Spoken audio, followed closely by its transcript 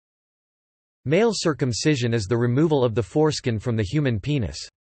Male circumcision is the removal of the foreskin from the human penis.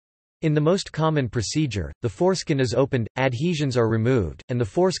 In the most common procedure, the foreskin is opened, adhesions are removed, and the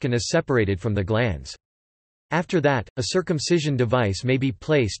foreskin is separated from the glans. After that, a circumcision device may be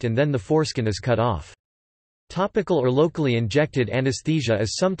placed and then the foreskin is cut off. Topical or locally injected anesthesia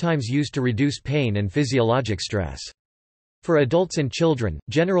is sometimes used to reduce pain and physiologic stress. For adults and children,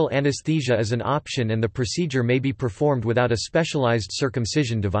 general anesthesia is an option and the procedure may be performed without a specialized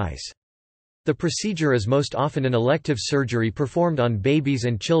circumcision device. The procedure is most often an elective surgery performed on babies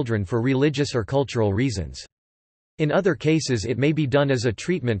and children for religious or cultural reasons. In other cases it may be done as a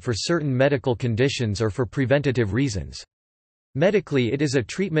treatment for certain medical conditions or for preventative reasons. Medically it is a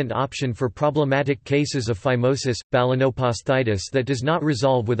treatment option for problematic cases of phimosis, balanoposthitis that does not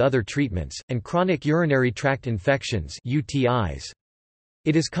resolve with other treatments, and chronic urinary tract infections (UTIs).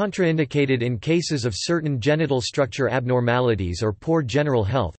 It is contraindicated in cases of certain genital structure abnormalities or poor general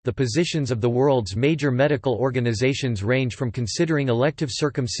health. The positions of the world's major medical organizations range from considering elective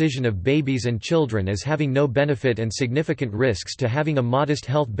circumcision of babies and children as having no benefit and significant risks to having a modest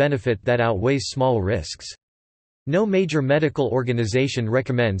health benefit that outweighs small risks. No major medical organization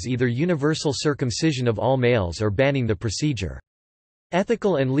recommends either universal circumcision of all males or banning the procedure.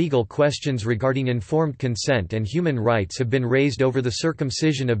 Ethical and legal questions regarding informed consent and human rights have been raised over the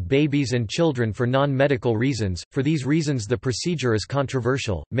circumcision of babies and children for non-medical reasons. For these reasons, the procedure is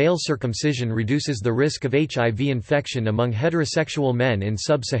controversial. Male circumcision reduces the risk of HIV infection among heterosexual men in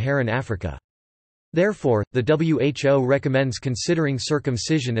sub-Saharan Africa. Therefore, the WHO recommends considering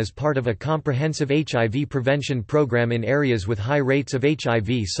circumcision as part of a comprehensive HIV prevention program in areas with high rates of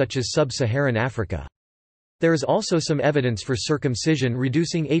HIV such as sub-Saharan Africa. There is also some evidence for circumcision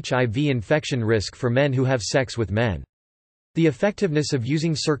reducing HIV infection risk for men who have sex with men. The effectiveness of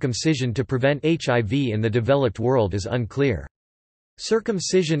using circumcision to prevent HIV in the developed world is unclear.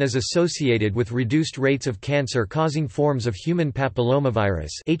 Circumcision is associated with reduced rates of cancer-causing forms of human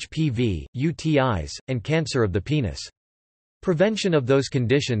papillomavirus (HPV), UTIs, and cancer of the penis. Prevention of those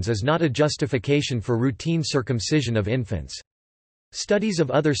conditions is not a justification for routine circumcision of infants. Studies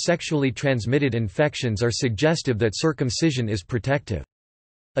of other sexually transmitted infections are suggestive that circumcision is protective.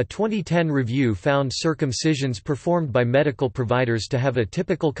 A 2010 review found circumcisions performed by medical providers to have a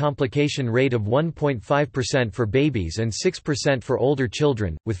typical complication rate of 1.5% for babies and 6% for older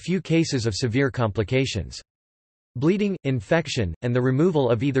children, with few cases of severe complications. Bleeding, infection, and the removal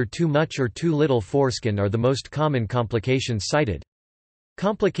of either too much or too little foreskin are the most common complications cited.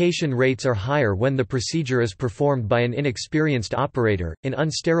 Complication rates are higher when the procedure is performed by an inexperienced operator, in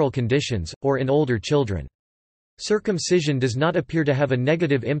unsterile conditions, or in older children. Circumcision does not appear to have a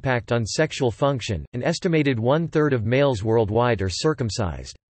negative impact on sexual function. An estimated 1/3 of males worldwide are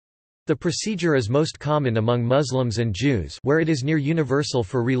circumcised. The procedure is most common among Muslims and Jews, where it is near universal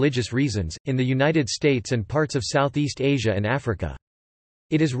for religious reasons, in the United States and parts of Southeast Asia and Africa.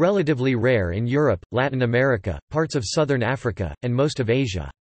 It is relatively rare in Europe, Latin America, parts of southern Africa, and most of Asia.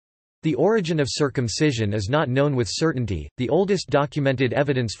 The origin of circumcision is not known with certainty. The oldest documented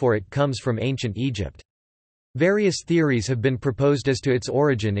evidence for it comes from ancient Egypt. Various theories have been proposed as to its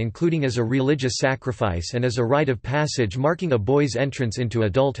origin, including as a religious sacrifice and as a rite of passage marking a boy's entrance into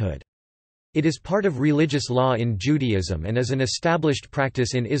adulthood. It is part of religious law in Judaism and is an established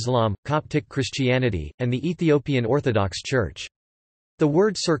practice in Islam, Coptic Christianity, and the Ethiopian Orthodox Church. The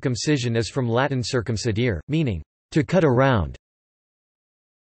word circumcision is from Latin circumcidere, meaning, to cut around.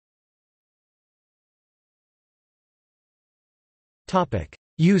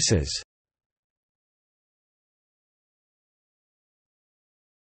 Uses.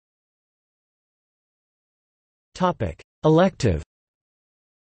 Elective.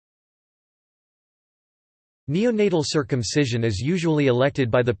 Neonatal circumcision is usually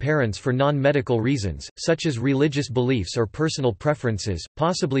elected by the parents for non-medical reasons, such as religious beliefs or personal preferences,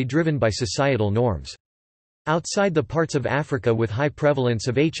 possibly driven by societal norms. Outside the parts of Africa with high prevalence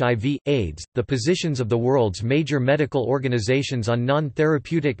of HIV/AIDS, the positions of the world's major medical organizations on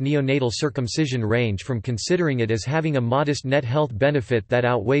non-therapeutic neonatal circumcision range from considering it as having a modest net health benefit that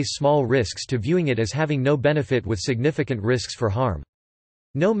outweighs small risks to viewing it as having no benefit with significant risks for harm.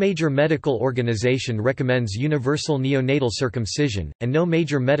 No major medical organization recommends universal neonatal circumcision, and no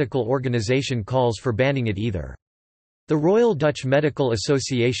major medical organization calls for banning it either. The Royal Dutch Medical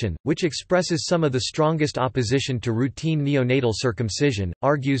Association, which expresses some of the strongest opposition to routine neonatal circumcision,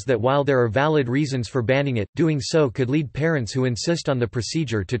 argues that while there are valid reasons for banning it, doing so could lead parents who insist on the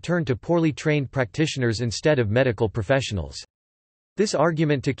procedure to turn to poorly trained practitioners instead of medical professionals. This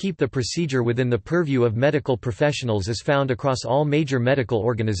argument to keep the procedure within the purview of medical professionals is found across all major medical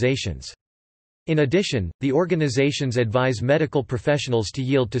organizations. In addition, the organizations advise medical professionals to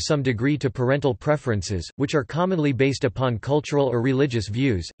yield to some degree to parental preferences, which are commonly based upon cultural or religious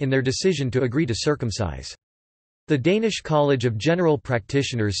views, in their decision to agree to circumcise. The Danish College of General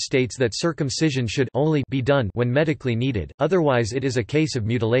Practitioners states that circumcision should only be done when medically needed, otherwise it is a case of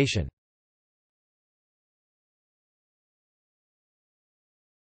mutilation.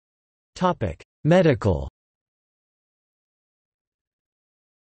 Medical.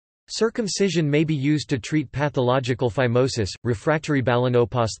 Circumcision may be used to treat pathological phimosis, refractory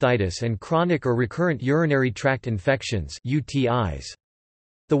balanoposthitis and chronic or recurrent urinary tract infections (UTIs).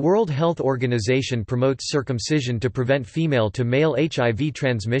 The World Health Organization promotes circumcision to prevent female-to-male HIV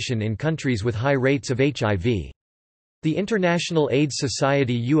transmission in countries with high rates of HIV. The International AIDS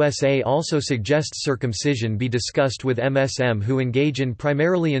Society USA also suggests circumcision be discussed with MSM who engage in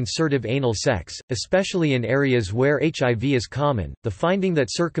primarily insertive anal sex, especially in areas where HIV is common. The finding that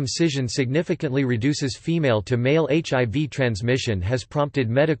circumcision significantly reduces female to male HIV transmission has prompted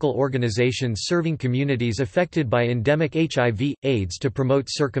medical organizations serving communities affected by endemic HIV/AIDS to promote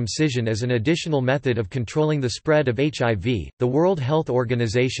circumcision as an additional method of controlling the spread of HIV. The World Health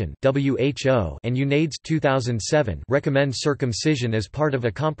Organization (WHO) and UNAIDS 2007 recommend circumcision as part of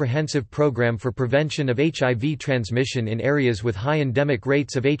a comprehensive program for prevention of HIV transmission in areas with high endemic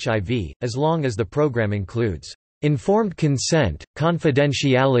rates of HIV, as long as the program includes informed consent,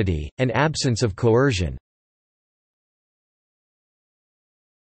 confidentiality, and absence of coercion.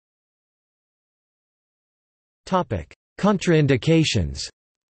 Contraindications.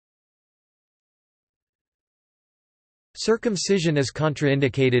 Circumcision is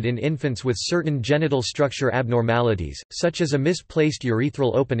contraindicated in infants with certain genital structure abnormalities, such as a misplaced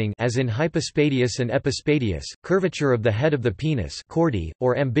urethral opening as in hypospadias and epispadias, curvature of the head of the penis chordee,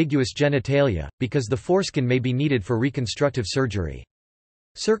 or ambiguous genitalia, because the foreskin may be needed for reconstructive surgery.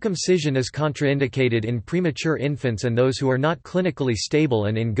 Circumcision is contraindicated in premature infants and those who are not clinically stable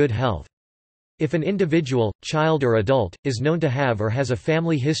and in good health. If an individual, child or adult, is known to have or has a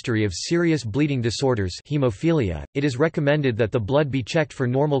family history of serious bleeding disorders hemophilia, it is recommended that the blood be checked for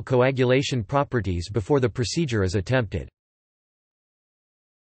normal coagulation properties before the procedure is attempted.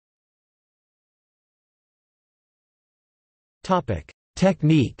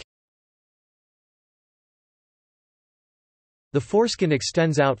 Technique. The foreskin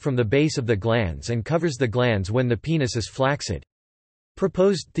extends out from the base of the glans and covers the glans when the penis is flaccid.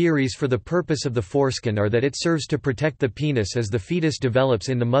 Proposed theories for the purpose of the foreskin are that it serves to protect the penis as the fetus develops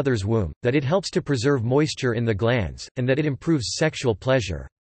in the mother's womb, that it helps to preserve moisture in the glans, and that it improves sexual pleasure.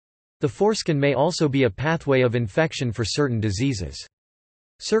 The foreskin may also be a pathway of infection for certain diseases.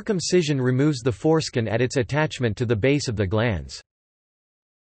 Circumcision removes the foreskin at its attachment to the base of the glans.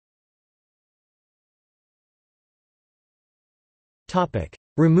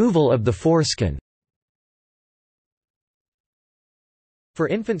 Removal of the foreskin. For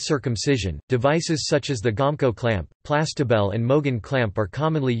infant circumcision, devices such as the Gomco clamp, Plastibell and Mogan clamp are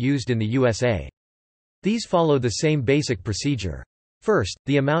commonly used in the USA. These follow the same basic procedure. First,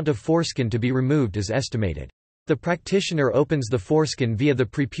 the amount of foreskin to be removed is estimated. The practitioner opens the foreskin via the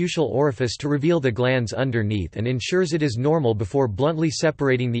preputial orifice to reveal the glans underneath and ensures it is normal before bluntly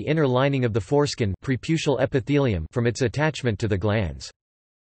separating the inner lining of the foreskin preputial epithelium from its attachment to the glans.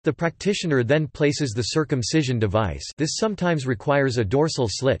 The practitioner then places the circumcision device. This sometimes requires a dorsal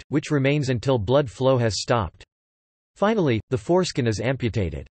slit, which remains until blood flow has stopped. Finally, the foreskin is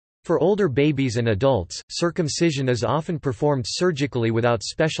amputated. For older babies and adults, circumcision is often performed surgically without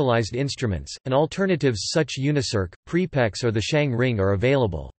specialized instruments, and alternatives such Unicirc, Prepex or the Shang ring are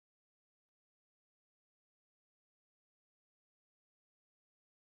available.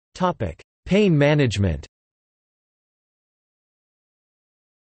 Pain management.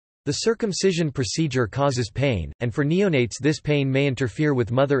 The circumcision procedure causes pain, and for neonates this pain may interfere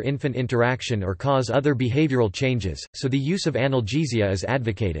with mother-infant interaction or cause other behavioral changes, so the use of analgesia is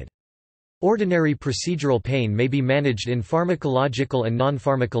advocated. Ordinary procedural pain may be managed in pharmacological and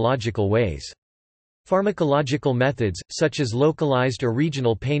non-pharmacological ways. Pharmacological methods, such as localized or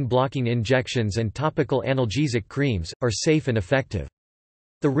regional pain-blocking injections and topical analgesic creams, are safe and effective.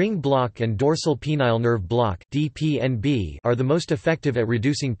 The ring block and dorsal penile nerve block (DPNB) are the most effective at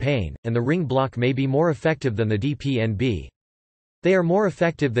reducing pain, and the ring block may be more effective than the DPNB. They are more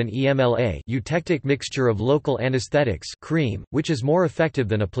effective than EMLA, eutectic mixture of local anesthetics cream, which is more effective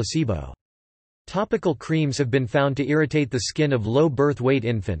than a placebo. Topical creams have been found to irritate the skin of low birth weight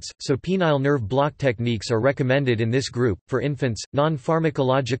infants, so penile nerve block techniques are recommended in this group. For infants,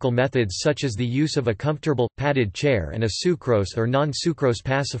 non-pharmacological methods such as the use of a comfortable, padded chair and a sucrose or non-sucrose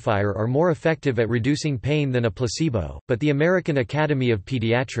pacifier are more effective at reducing pain than a placebo, but the American Academy of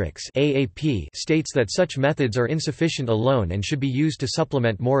Pediatrics (AAP) states that such methods are insufficient alone and should be used to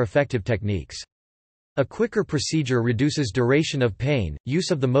supplement more effective techniques. A quicker procedure reduces duration of pain.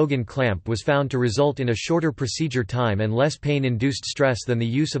 Use of the Mogan clamp was found to result in a shorter procedure time and less pain-induced stress than the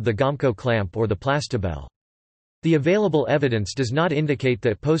use of the Gomco clamp or the Plastibell. The available evidence does not indicate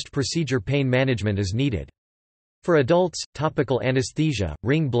that post-procedure pain management is needed. For adults, topical anesthesia,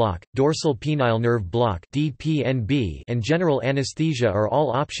 ring block, dorsal penile nerve block (DPNB), and general anesthesia are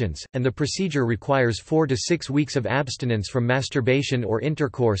all options, and the procedure requires 4 to 6 weeks of abstinence from masturbation or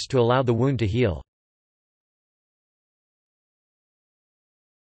intercourse to allow the wound to heal.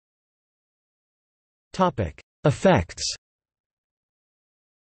 Effects.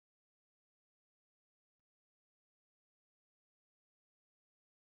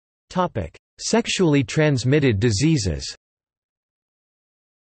 Sexually transmitted diseases.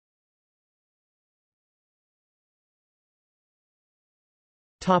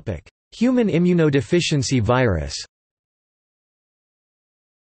 Human immunodeficiency virus.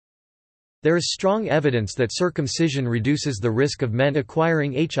 There is strong evidence that circumcision reduces the risk of men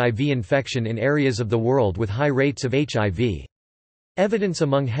acquiring HIV infection in areas of the world with high rates of HIV. Evidence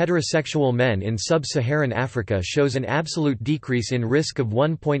among heterosexual men in sub-Saharan Africa shows an absolute decrease in risk of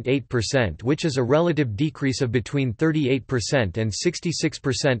 1.8%, which is a relative decrease of between 38% and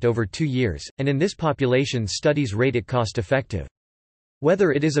 66% over 2 years, and in this population studies rate it cost-effective.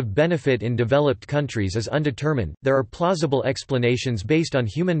 Whether it is of benefit in developed countries is undetermined. There are plausible explanations based on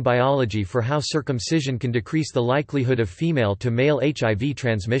human biology for how circumcision can decrease the likelihood of female-to-male HIV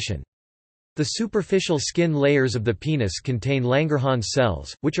transmission. The superficial skin layers of the penis contain Langerhans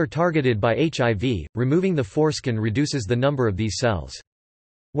cells, which are targeted by HIV. Removing the foreskin reduces the number of these cells.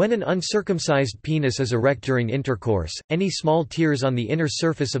 When an uncircumcised penis is erect during intercourse, any small tears on the inner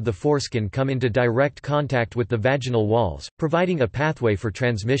surface of the foreskin come into direct contact with the vaginal walls, providing a pathway for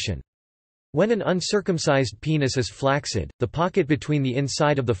transmission. When an uncircumcised penis is flaccid, the pocket between the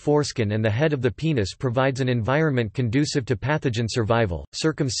inside of the foreskin and the head of the penis provides an environment conducive to pathogen survival.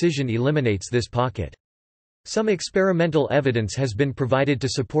 Circumcision eliminates this pocket. Some experimental evidence has been provided to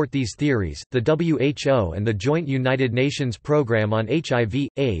support these theories. The WHO and the Joint United Nations Programme on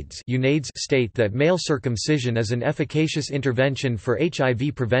HIV/AIDS (UNAIDS) state that male circumcision is an efficacious intervention for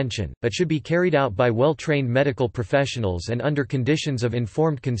HIV prevention, but should be carried out by well-trained medical professionals and under conditions of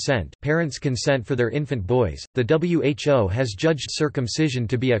informed consent, parents' consent for their infant boys. The WHO has judged circumcision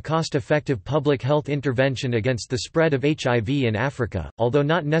to be a cost-effective public health intervention against the spread of HIV in Africa, although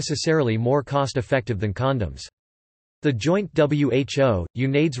not necessarily more cost-effective than condoms. The joint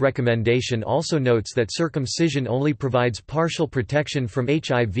WHO-UNAIDS recommendation also notes that circumcision only provides partial protection from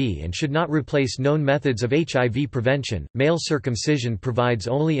HIV and should not replace known methods of HIV prevention. Male circumcision provides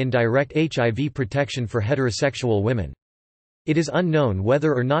only indirect HIV protection for heterosexual women. It is unknown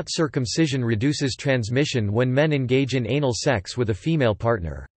whether or not circumcision reduces transmission when men engage in anal sex with a female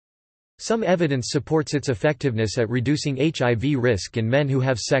partner. Some evidence supports its effectiveness at reducing HIV risk in men who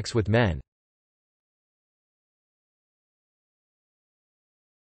have sex with men.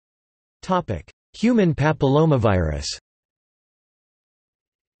 Human papillomavirus.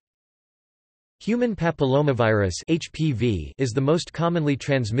 Human papillomavirus (HPV) is the most commonly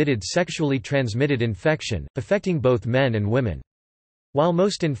transmitted sexually transmitted infection, affecting both men and women. While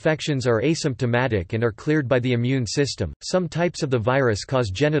most infections are asymptomatic and are cleared by the immune system, some types of the virus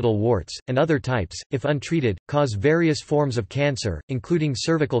cause genital warts, and other types, if untreated, cause various forms of cancer, including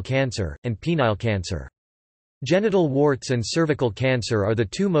cervical cancer, and penile cancer. Genital warts and cervical cancer are the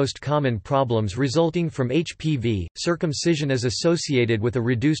two most common problems resulting from HPV. Circumcision is associated with a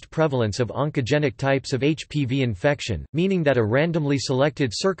reduced prevalence of oncogenic types of HPV infection, meaning that a randomly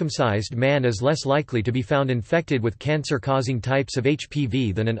selected circumcised man is less likely to be found infected with cancer-causing types of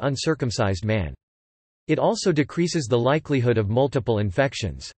HPV than an uncircumcised man. It also decreases the likelihood of multiple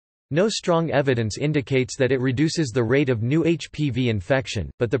infections. No strong evidence indicates that it reduces the rate of new HPV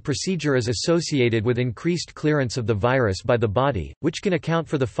infection, but the procedure is associated with increased clearance of the virus by the body, which can account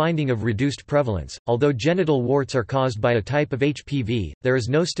for the finding of reduced prevalence. Although genital warts are caused by a type of HPV, there is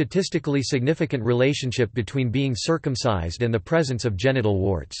no statistically significant relationship between being circumcised and the presence of genital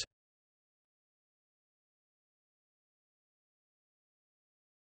warts.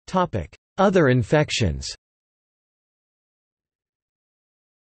 Other infections.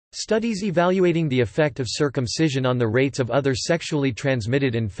 Studies evaluating the effect of circumcision on the rates of other sexually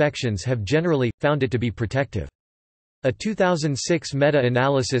transmitted infections have generally found it to be protective. A 2006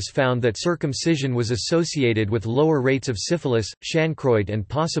 meta-analysis found that circumcision was associated with lower rates of syphilis, chancroid and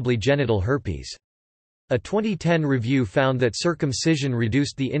possibly genital herpes. A 2010 review found that circumcision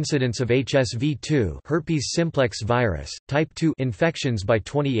reduced the incidence of HSV-2 herpes simplex virus, type 2 infections by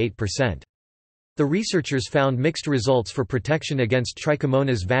 28%. The researchers found mixed results for protection against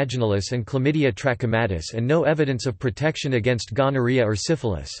Trichomonas vaginalis and Chlamydia trachomatis and no evidence of protection against gonorrhea or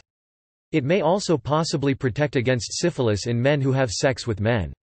syphilis. It may also possibly protect against syphilis in men who have sex with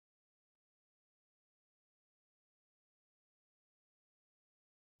men.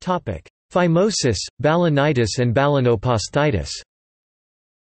 Phimosis, balanitis and balanoposthitis.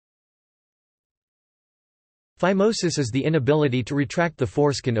 Phimosis is the inability to retract the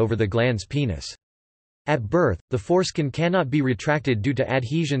foreskin over the glans penis. At birth, the foreskin cannot be retracted due to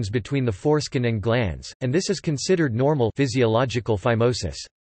adhesions between the foreskin and glans, and this is considered normal physiological phimosis.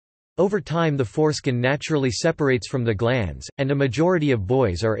 Over time the foreskin naturally separates from the glans, and a majority of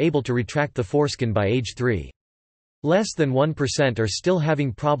boys are able to retract the foreskin by age 3. Less than 1% are still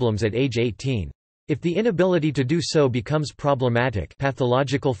having problems at age 18. If the inability to do so becomes problematic,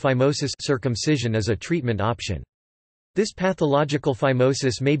 pathological phimosis circumcision is a treatment option. This pathological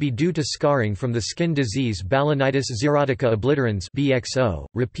phimosis may be due to scarring from the skin disease balanitis xerotica obliterans (BXO),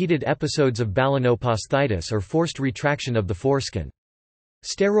 repeated episodes of balanoposthitis or forced retraction of the foreskin.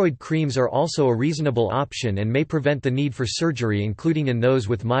 Steroid creams are also a reasonable option and may prevent the need for surgery, including in those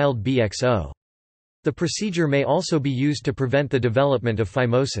with mild BXO. The procedure may also be used to prevent the development of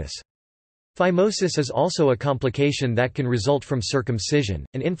phimosis. Phimosis is also a complication that can result from circumcision.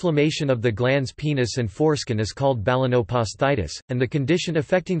 An inflammation of the glans penis and foreskin is called balanoposthitis, and the condition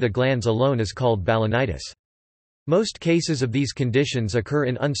affecting the glans alone is called balanitis. Most cases of these conditions occur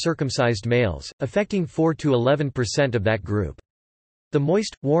in uncircumcised males, affecting 4 to 11% of that group. The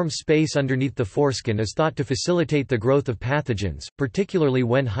moist, warm space underneath the foreskin is thought to facilitate the growth of pathogens, particularly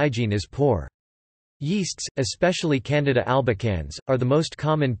when hygiene is poor. Yeasts, especially Candida albicans, are the most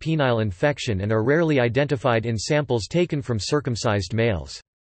common penile infection and are rarely identified in samples taken from circumcised males.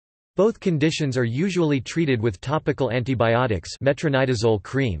 Both conditions are usually treated with topical antibiotics metronidazole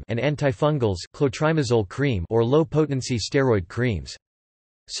cream and antifungals clotrimazole cream or low-potency steroid creams.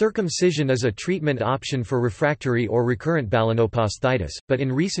 Circumcision is a treatment option for refractory or recurrent balanoposthitis, but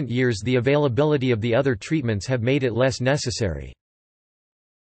in recent years the availability of the other treatments have made it less necessary.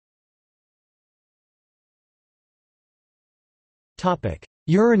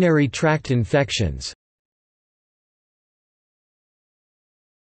 Urinary tract infections.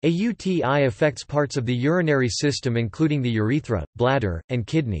 A UTI affects parts of the urinary system including the urethra, bladder, and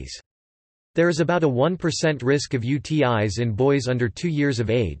kidneys. There is about a 1% risk of UTIs in boys under 2 years of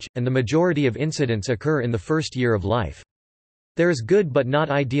age, and the majority of incidents occur in the first year of life. There is good but not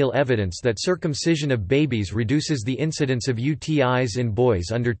ideal evidence that circumcision of babies reduces the incidence of UTIs in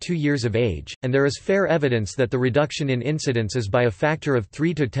boys under 2 years of age, and there is fair evidence that the reduction in incidence is by a factor of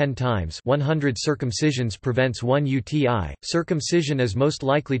 3 to 10 times. 100 circumcisions prevents 1 UTI. Circumcision is most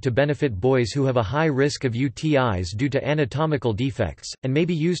likely to benefit boys who have a high risk of UTIs due to anatomical defects, and may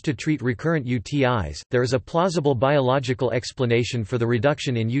be used to treat recurrent UTIs. There is a plausible biological explanation for the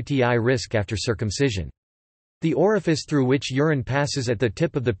reduction in UTI risk after circumcision. The orifice through which urine passes at the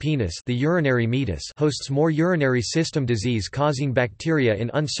tip of the penis, the urinary meatus, hosts more urinary system disease-causing bacteria in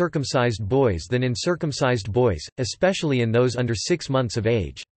uncircumcised boys than in circumcised boys, especially in those under 6 months of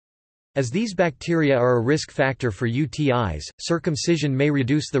age. As these bacteria are a risk factor for UTIs, circumcision may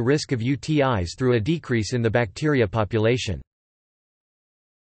reduce the risk of UTIs through a decrease in the bacteria population.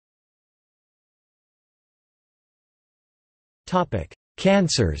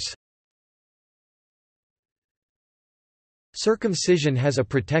 Cancers. Circumcision has a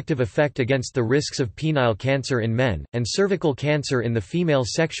protective effect against the risks of penile cancer in men, and cervical cancer in the female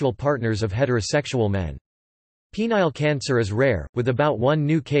sexual partners of heterosexual men. Penile cancer is rare, with about 1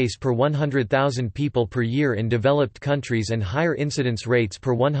 new case per 100,000 people per year in developed countries and higher incidence rates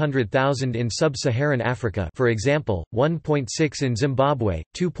per 100,000 in sub-Saharan Africa, for example, 1.6 in Zimbabwe,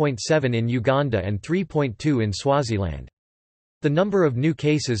 2.7 in Uganda and 3.2 in Swaziland. The number of new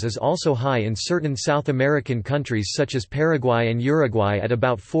cases is also high in certain South American countries such as Paraguay and Uruguay at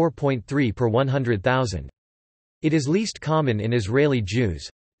about 4.3 per 100,000. It is least common in Israeli Jews,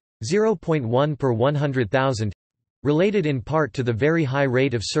 0.1 per 100,000. Related in part to the very high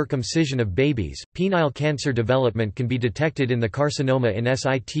rate of circumcision of babies, penile cancer development can be detected in the carcinoma in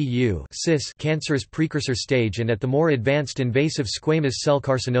situ (CIS) cancerous precursor stage and at the more advanced invasive squamous cell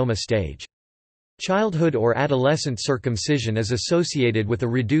carcinoma stage. Childhood or adolescent circumcision is associated with a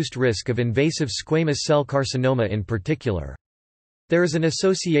reduced risk of invasive squamous cell carcinoma in particular. There is an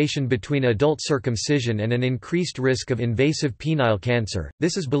association between adult circumcision and an increased risk of invasive penile cancer.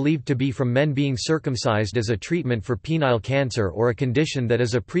 This is believed to be from men being circumcised as a treatment for penile cancer or a condition that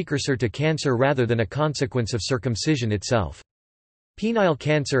is a precursor to cancer rather than a consequence of circumcision itself. Penile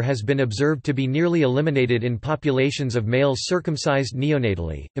cancer has been observed to be nearly eliminated in populations of males circumcised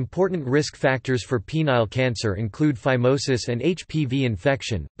neonatally. Important risk factors for penile cancer include phimosis and HPV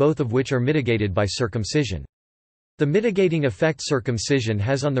infection, both of which are mitigated by circumcision. The mitigating effect circumcision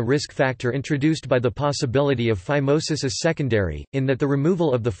has on the risk factor introduced by the possibility of phimosis is secondary, in that the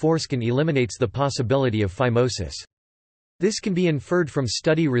removal of the foreskin eliminates the possibility of phimosis. This can be inferred from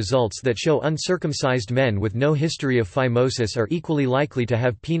study results that show uncircumcised men with no history of phimosis are equally likely to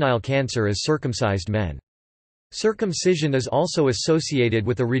have penile cancer as circumcised men. Circumcision is also associated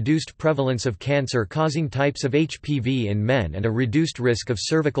with a reduced prevalence of cancer-causing types of HPV in men and a reduced risk of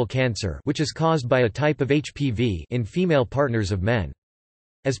cervical cancer, which is caused by a type of HPV, in female partners of men.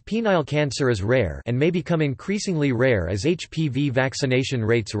 As penile cancer is rare and may become increasingly rare as HPV vaccination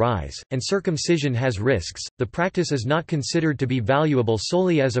rates rise, and circumcision has risks, the practice is not considered to be valuable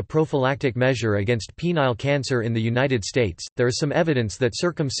solely as a prophylactic measure against penile cancer in the United States. There is some evidence that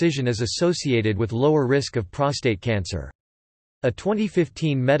circumcision is associated with lower risk of prostate cancer. A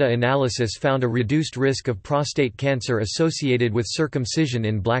 2015 meta-analysis found a reduced risk of prostate cancer associated with circumcision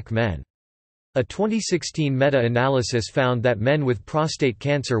in black men. A 2016 meta-analysis found that men with prostate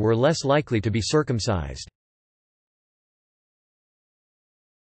cancer were less likely to be circumcised.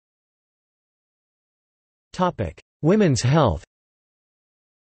 Women's health.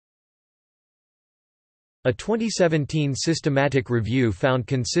 A 2017 systematic review found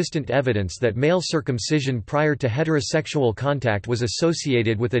consistent evidence that male circumcision prior to heterosexual contact was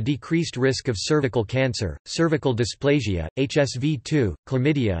associated with a decreased risk of cervical cancer, cervical dysplasia, HSV-2,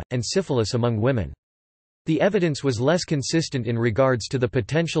 chlamydia, and syphilis among women. The evidence was less consistent in regards to the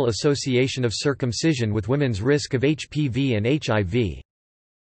potential association of circumcision with women's risk of HPV and HIV.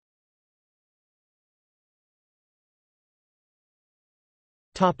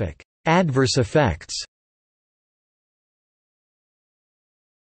 Adverse effects.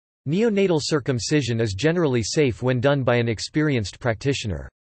 Neonatal circumcision is generally safe when done by an experienced practitioner.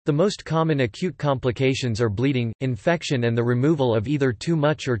 The most common acute complications are bleeding, infection and the removal of either too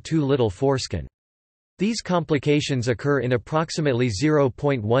much or too little foreskin. These complications occur in approximately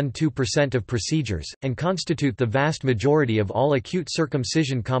 0.12% of procedures, and constitute the vast majority of all acute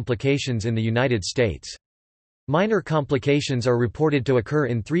circumcision complications in the United States. Minor complications are reported to occur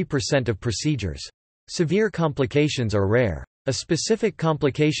in 3% of procedures. Severe complications are rare. A specific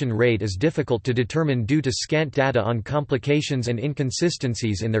complication rate is difficult to determine due to scant data on complications and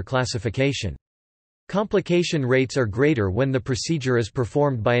inconsistencies in their classification. Complication rates are greater when the procedure is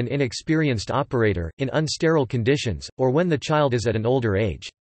performed by an inexperienced operator, in unsterile conditions, or when the child is at an older age.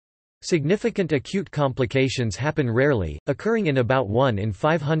 Significant acute complications happen rarely, occurring in about 1 in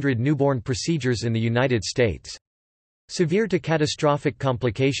 500 newborn procedures in the United States. Severe to catastrophic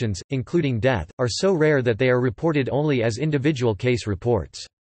complications, including death, are so rare that they are reported only as individual case reports.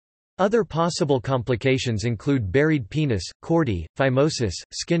 Other possible complications include buried penis, cordy, phimosis,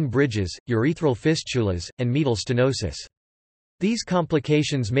 skin bridges, urethral fistulas, and meatal stenosis. These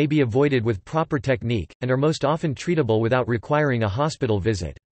complications may be avoided with proper technique, and are most often treatable without requiring a hospital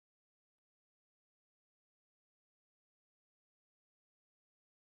visit.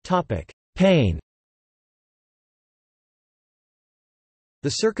 Pain. The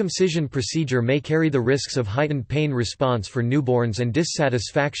circumcision procedure may carry the risks of heightened pain response for newborns and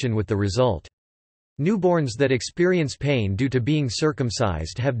dissatisfaction with the result. Newborns that experience pain due to being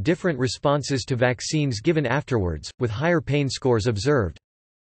circumcised have different responses to vaccines given afterwards, with higher pain scores observed.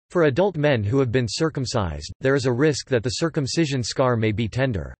 For adult men who have been circumcised, there is a risk that the circumcision scar may be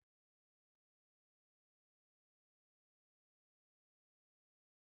tender.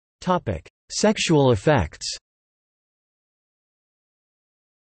 Sexual effects.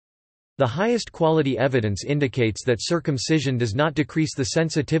 The highest quality evidence indicates that circumcision does not decrease the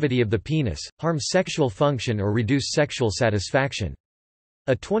sensitivity of the penis, harm sexual function or reduce sexual satisfaction.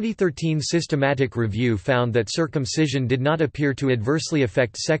 A 2013 systematic review found that circumcision did not appear to adversely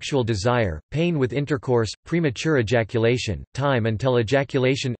affect sexual desire, pain with intercourse, premature ejaculation, time until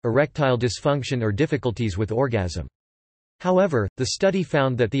ejaculation, erectile dysfunction or difficulties with orgasm. However, the study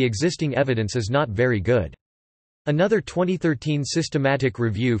found that the existing evidence is not very good. Another 2013 systematic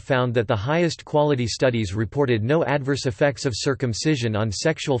review found that the highest quality studies reported no adverse effects of circumcision on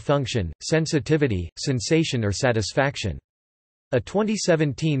sexual function, sensitivity, sensation or satisfaction. A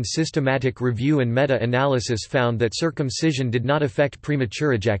 2017 systematic review and meta-analysis found that circumcision did not affect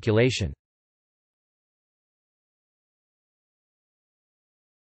premature ejaculation.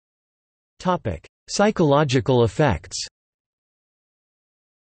 Psychological effects.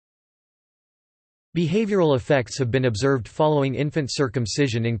 Behavioral effects have been observed following infant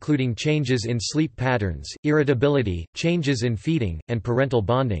circumcision, including changes in sleep patterns, irritability, changes in feeding, and parental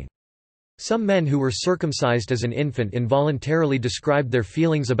bonding. Some men who were circumcised as an infant involuntarily described their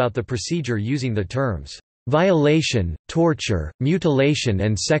feelings about the procedure using the terms violation, torture, mutilation,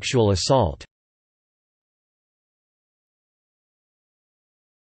 and sexual assault.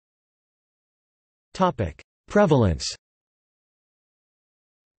 Prevalence.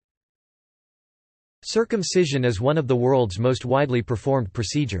 Circumcision is one of the world's most widely performed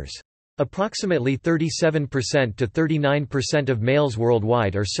procedures. Approximately 37% to 39% of males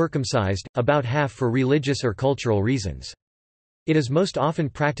worldwide are circumcised, about half for religious or cultural reasons. It is most often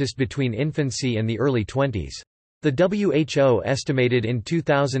practiced between infancy and the early 20s. The WHO estimated in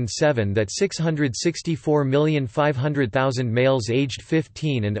 2007 that 664,500,000 males aged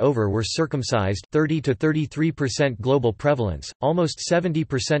 15 and over were circumcised, 30 to 33% global prevalence, almost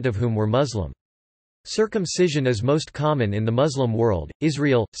 70% of whom were Muslim. Circumcision is most common in the Muslim world,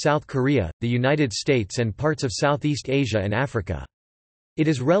 Israel, South Korea, the United States and parts of Southeast Asia and Africa. It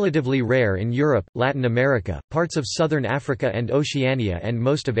is relatively rare in Europe, Latin America, parts of southern Africa and Oceania and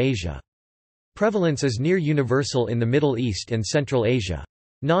most of Asia. Prevalence is near universal in the Middle East and Central Asia.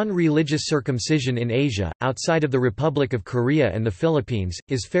 Non-religious circumcision in Asia, outside of the Republic of Korea and the Philippines,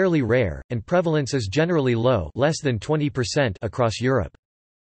 is fairly rare, and prevalence is generally low, less than 20% across Europe.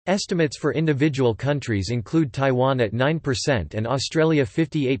 Estimates for individual countries include Taiwan at 9% and Australia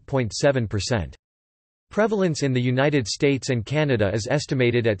 58.7%. Prevalence in the United States and Canada is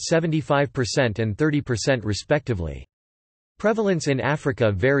estimated at 75% and 30% respectively. Prevalence in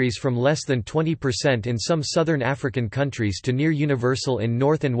Africa varies from less than 20% in some southern African countries to near universal in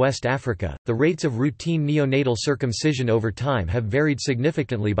North and West Africa. The rates of routine neonatal circumcision over time have varied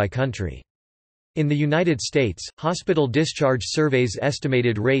significantly by country. In the United States, hospital discharge surveys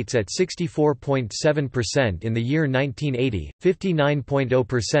estimated rates at 64.7% in the year 1980,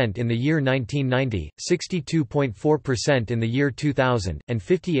 59.0% in the year 1990, 62.4% in the year 2000, and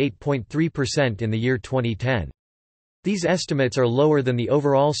 58.3% in the year 2010. These estimates are lower than the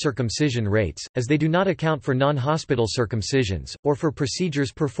overall circumcision rates, as they do not account for non-hospital circumcisions, or for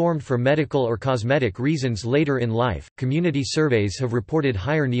procedures performed for medical or cosmetic reasons later in life. Community surveys have reported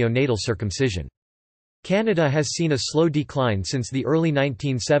higher neonatal circumcision. Canada has seen a slow decline since the early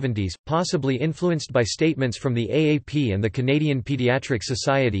 1970s, possibly influenced by statements from the AAP and the Canadian Pediatric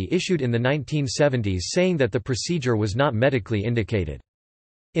Society issued in the 1970s saying that the procedure was not medically indicated.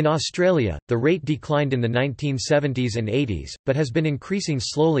 In Australia, the rate declined in the 1970s and 80s, but has been increasing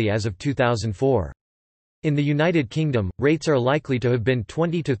slowly as of 2004. In the United Kingdom, rates are likely to have been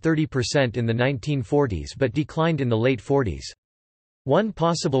 20 to 30% in the 1940s but declined in the late 40s. One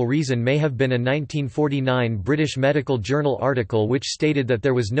possible reason may have been a 1949 British Medical Journal article which stated that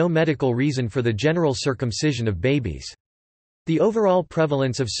there was no medical reason for the general circumcision of babies. The overall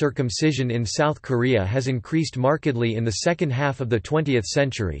prevalence of circumcision in South Korea has increased markedly in the second half of the 20th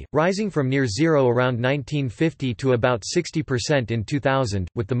century, rising from near zero around 1950 to about 60% in 2000,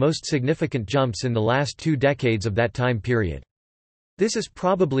 with the most significant jumps in the last 2 decades of that time period. This is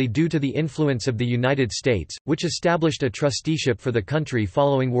probably due to the influence of the United States, which established a trusteeship for the country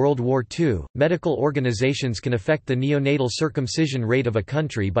following World War II. Medical organizations can affect the neonatal circumcision rate of a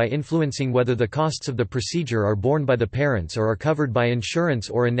country by influencing whether the costs of the procedure are borne by the parents or are covered by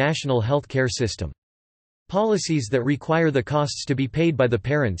insurance or a national health care system. Policies that require the costs to be paid by the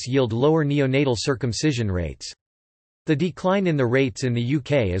parents yield lower neonatal circumcision rates. The decline in the rates in the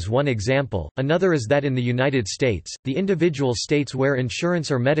UK is one example, another is that in the United States, the individual states where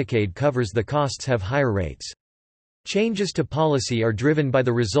insurance or Medicaid covers the costs have higher rates. Changes to policy are driven by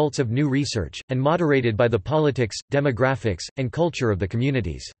the results of new research, and moderated by the politics, demographics, and culture of the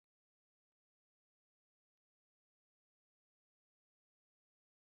communities.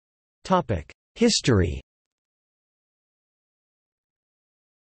 History.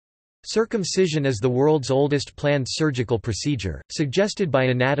 Circumcision is the world's oldest planned surgical procedure, suggested by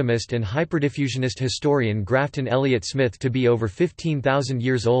anatomist and hyperdiffusionist historian Grafton Elliott Smith to be over 15,000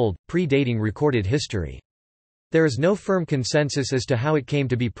 years old, predating recorded history. There is no firm consensus as to how it came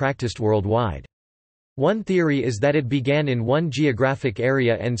to be practiced worldwide. One theory is that it began in one geographic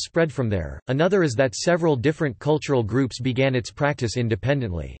area and spread from there, another is that several different cultural groups began its practice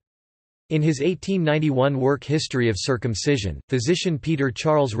independently. In his 1891 work History of Circumcision, physician Peter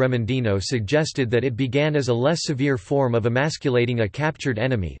Charles Remondino suggested that it began as a less severe form of emasculating a captured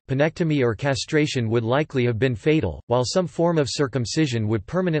enemy. Penectomy or castration would likely have been fatal, while some form of circumcision would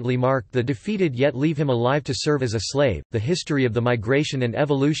permanently mark the defeated yet leave him alive to serve as a slave. The history of the migration and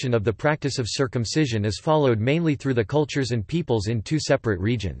evolution of the practice of circumcision is followed mainly through the cultures and peoples in two separate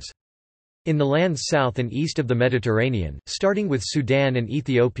regions. In the lands south and east of the Mediterranean, starting with Sudan and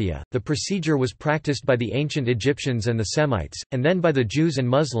Ethiopia, the procedure was practiced by the ancient Egyptians and the Semites, and then by the Jews and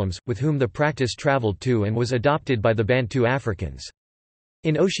Muslims, with whom the practice traveled to and was adopted by the Bantu Africans.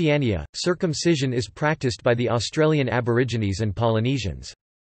 In Oceania, circumcision is practiced by the Australian Aborigines and Polynesians.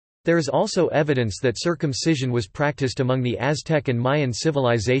 There is also evidence that circumcision was practiced among the Aztec and Mayan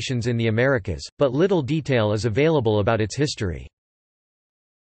civilizations in the Americas, but little detail is available about its history.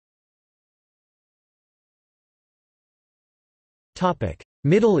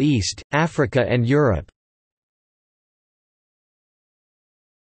 Middle East, Africa and Europe.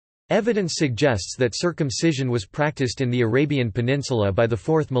 Evidence suggests that circumcision was practiced in the Arabian Peninsula by the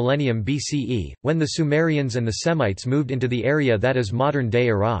 4th millennium BCE, when the Sumerians and the Semites moved into the area that is modern-day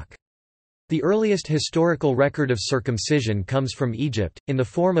Iraq. The earliest historical record of circumcision comes from Egypt, in the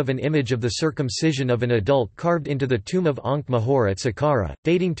form of an image of the circumcision of an adult carved into the tomb of Ankh-Mahor at Saqqara,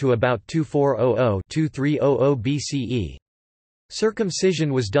 dating to about 2400–2300 BCE.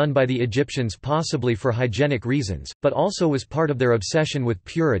 Circumcision was done by the Egyptians possibly for hygienic reasons, but also was part of their obsession with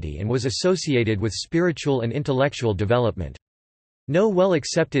purity and was associated with spiritual and intellectual development. No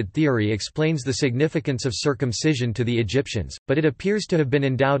well-accepted theory explains the significance of circumcision to the Egyptians, but it appears to have been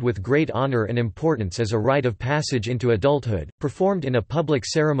endowed with great honor and importance as a rite of passage into adulthood, performed in a public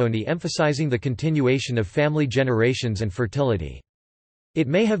ceremony emphasizing the continuation of family generations and fertility. It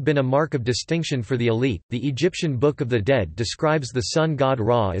may have been a mark of distinction for the elite. The Egyptian Book of the Dead describes the sun god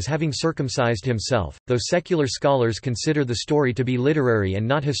Ra as having circumcised himself, though secular scholars consider the story to be literary and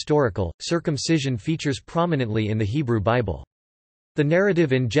not historical. Circumcision features prominently in the Hebrew Bible. The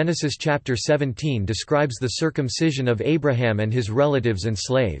narrative in Genesis chapter 17 describes the circumcision of Abraham and his relatives and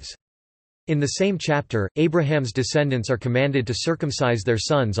slaves. In the same chapter, Abraham's descendants are commanded to circumcise their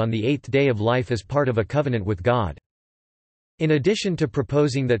sons on the 8th day of life as part of a covenant with God. In addition to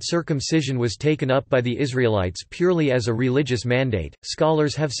proposing that circumcision was taken up by the Israelites purely as a religious mandate,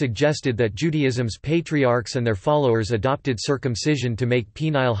 scholars have suggested that Judaism's patriarchs and their followers adopted circumcision to make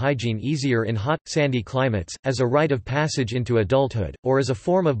penile hygiene easier in hot, sandy climates, as a rite of passage into adulthood, or as a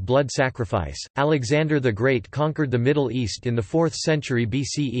form of blood sacrifice. Alexander the Great conquered the Middle East in the 4th century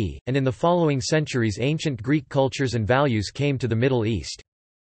BCE, and in the following centuries ancient Greek cultures and values came to the Middle East.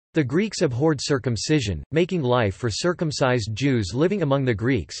 The Greeks abhorred circumcision, making life for circumcised Jews living among the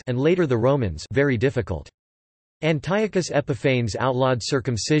Greeks and later the Romans very difficult. Antiochus Epiphanes outlawed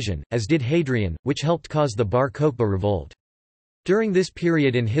circumcision, as did Hadrian, which helped cause the Bar Kokhba revolt. During this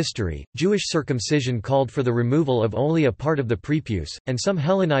period in history, Jewish circumcision called for the removal of only a part of the prepuce, and some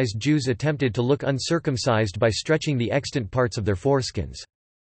Hellenized Jews attempted to look uncircumcised by stretching the extant parts of their foreskins.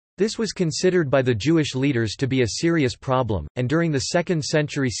 This was considered by the Jewish leaders to be a serious problem, and during the 2nd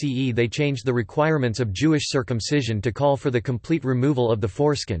century CE they changed the requirements of Jewish circumcision to call for the complete removal of the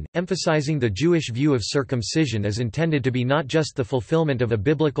foreskin, emphasizing the Jewish view of circumcision as intended to be not just the fulfillment of a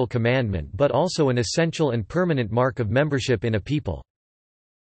biblical commandment but also an essential and permanent mark of membership in a people.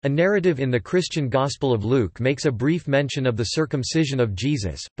 A narrative in the Christian Gospel of Luke makes a brief mention of the circumcision of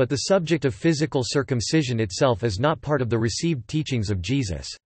Jesus, but the subject of physical circumcision itself is not part of the received teachings of Jesus.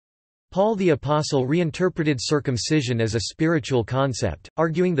 Paul the Apostle reinterpreted circumcision as a spiritual concept,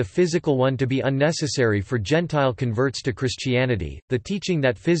 arguing the physical one to be unnecessary for Gentile converts to Christianity. The teaching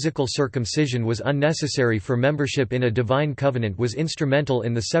that physical circumcision was unnecessary for membership in a divine covenant was instrumental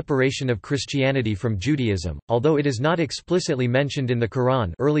in the separation of Christianity from Judaism, although it is not explicitly mentioned in the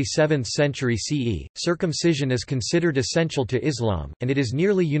Quran. Early 7th century CE, circumcision is considered essential to Islam, and it is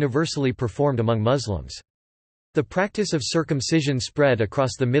nearly universally performed among Muslims. The practice of circumcision spread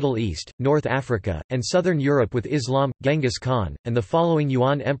across the Middle East, North Africa, and southern Europe with Islam. Genghis Khan, and the following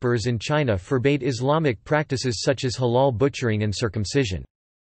Yuan emperors in China forbade Islamic practices such as halal butchering and circumcision.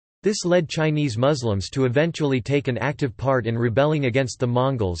 This led Chinese Muslims to eventually take an active part in rebelling against the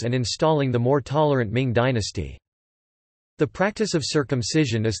Mongols and installing the more tolerant Ming dynasty. The practice of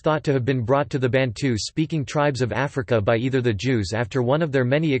circumcision is thought to have been brought to the Bantu-speaking tribes of Africa by either the Jews after one of their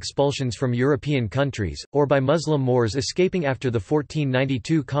many expulsions from European countries, or by Muslim Moors escaping after the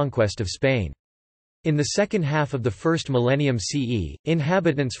 1492 conquest of Spain. In the second half of the first millennium CE,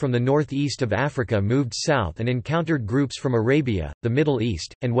 inhabitants from the northeast of Africa moved south and encountered groups from Arabia, the Middle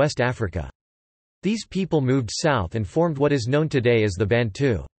East, and West Africa. These people moved south and formed what is known today as the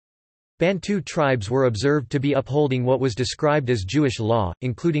Bantu. Bantu tribes were observed to be upholding what was described as Jewish law,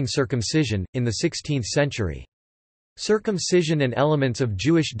 including circumcision, in the 16th century. Circumcision and elements of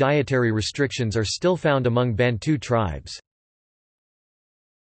Jewish dietary restrictions are still found among Bantu tribes.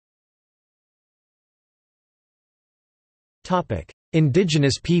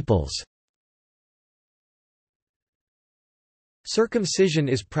 Indigenous peoples. Circumcision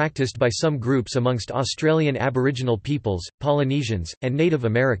is practiced by some groups amongst Australian Aboriginal peoples, Polynesians, and Native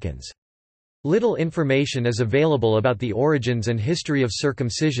Americans. Little information is available about the origins and history of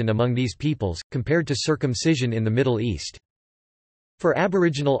circumcision among these peoples, compared to circumcision in the Middle East. For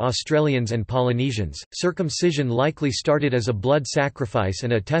Aboriginal Australians and Polynesians, circumcision likely started as a blood sacrifice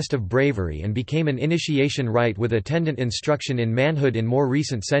and a test of bravery and became an initiation rite with attendant instruction in manhood in more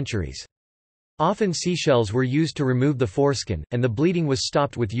recent centuries. Often seashells were used to remove the foreskin, and the bleeding was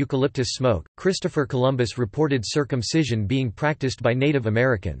stopped with eucalyptus smoke. Christopher Columbus reported circumcision being practiced by Native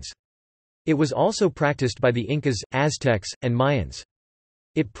Americans. It was also practiced by the Incas, Aztecs, and Mayans.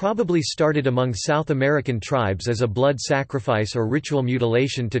 It probably started among South American tribes as a blood sacrifice or ritual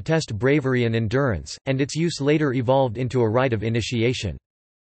mutilation to test bravery and endurance, and its use later evolved into a rite of initiation.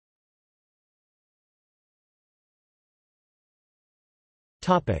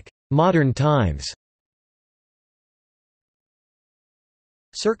 Modern times.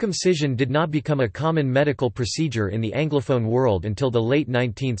 Circumcision did not become a common medical procedure in the Anglophone world until the late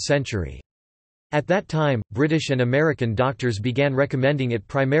 19th century. At that time, British and American doctors began recommending it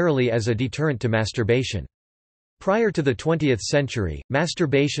primarily as a deterrent to masturbation. Prior to the 20th century,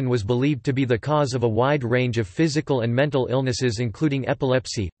 masturbation was believed to be the cause of a wide range of physical and mental illnesses including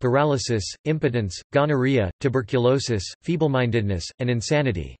epilepsy, paralysis, impotence, gonorrhea, tuberculosis, feeblemindedness, and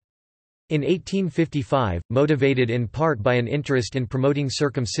insanity. In 1855, motivated in part by an interest in promoting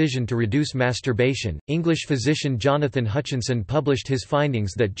circumcision to reduce masturbation, English physician Jonathan Hutchinson published his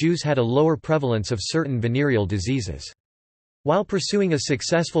findings that Jews had a lower prevalence of certain venereal diseases. While pursuing a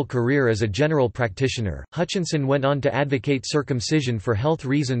successful career as a general practitioner, Hutchinson went on to advocate circumcision for health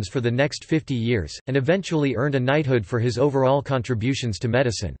reasons for the next 50 years, and eventually earned a knighthood for his overall contributions to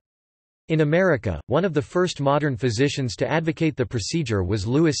medicine. In America, one of the first modern physicians to advocate the procedure was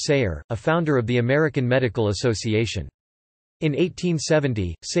Louis Sayre, a founder of the American Medical Association. In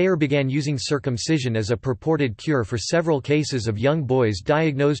 1870, Sayre began using circumcision as a purported cure for several cases of young boys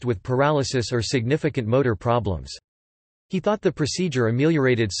diagnosed with paralysis or significant motor problems. He thought the procedure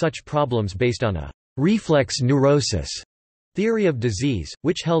ameliorated such problems based on a reflex neurosis theory of disease,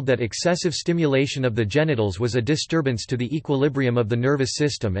 which held that excessive stimulation of the genitals was a disturbance to the equilibrium of the nervous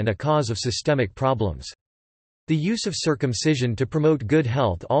system and a cause of systemic problems. The use of circumcision to promote good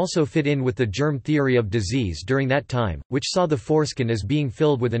health also fit in with the germ theory of disease during that time, which saw the foreskin as being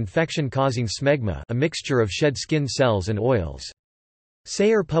filled with infection-causing smegma, a mixture of shed skin cells and oils.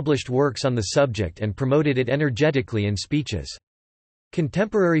 Sayre published works on the subject and promoted it energetically in speeches.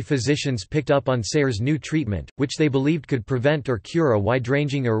 Contemporary physicians picked up on Sayre's new treatment, which they believed could prevent or cure a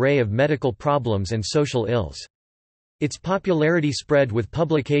wide-ranging array of medical problems and social ills. Its popularity spread with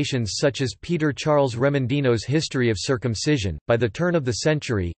publications such as Peter Charles Remondino's History of Circumcision. By the turn of the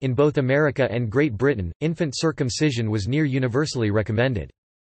century, in both America and Great Britain, infant circumcision was near universally recommended.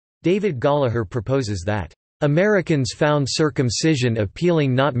 David Gallagher proposes that Americans found circumcision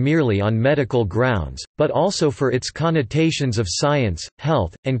appealing not merely on medical grounds, but also for its connotations of science,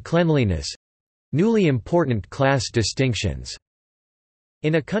 health, and cleanliness—newly important class distinctions.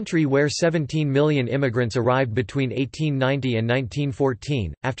 In a country where 17 million immigrants arrived between 1890 and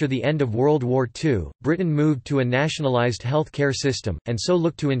 1914, after the end of World War II, Britain moved to a nationalised health care system, and so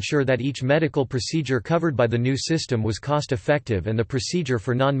looked to ensure that each medical procedure covered by the new system was cost-effective and the procedure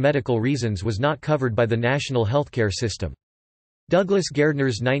for non-medical reasons was not covered by the national healthcare system. Douglas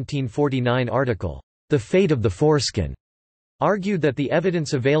Gairdner's 1949 article, "The Fate of the Foreskin," argued that the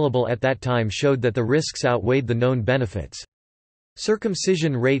evidence available at that time showed that the risks outweighed the known benefits.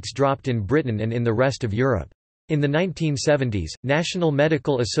 Circumcision rates dropped in Britain and in the rest of Europe. In the 1970s, national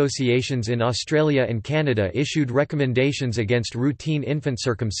medical associations in Australia and Canada issued recommendations against routine infant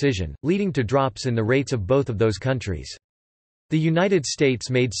circumcision, leading to drops in the rates of both of those countries. The United States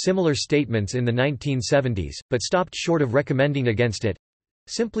made similar statements in the 1970s, but stopped short of recommending against it,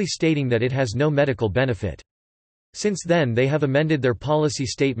 simply stating that it has no medical benefit. Since then they have amended their policy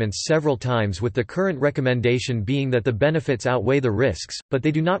statements several times, with the current recommendation being that the benefits outweigh the risks, but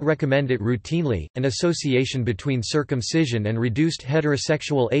they do not recommend it routinely. An association between circumcision and reduced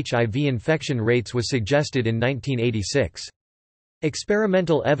heterosexual HIV infection rates was suggested in 1986.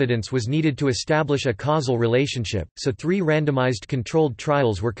 Experimental evidence was needed to establish a causal relationship, so 3 randomized controlled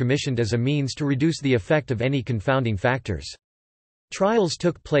trials were commissioned as a means to reduce the effect of any confounding factors. Trials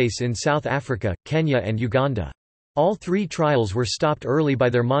took place in South Africa, Kenya and Uganda. All 3 trials were stopped early by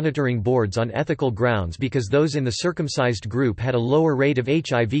their monitoring boards on ethical grounds because those in the circumcised group had a lower rate of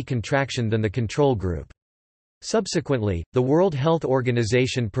HIV contraction than the control group. Subsequently, the World Health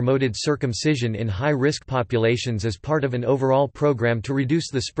Organization promoted circumcision in high-risk populations as part of an overall program to reduce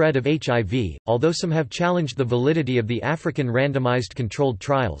the spread of HIV, although some have challenged the validity of the African randomized controlled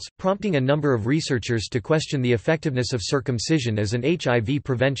trials, prompting a number of researchers to question the effectiveness of circumcision as an HIV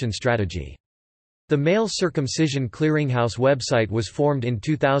prevention strategy. The Male Circumcision Clearinghouse website was formed in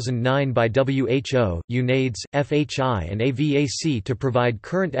 2009 by WHO, UNAIDS, FHI and AVAC to provide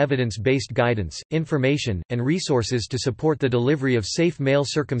current evidence-based guidance, information, and resources to support the delivery of safe male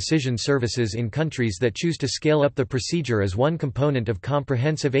circumcision services in countries that choose to scale up the procedure as one component of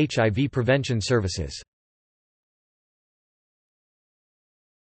comprehensive HIV prevention services.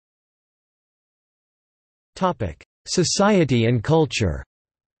 Society and culture.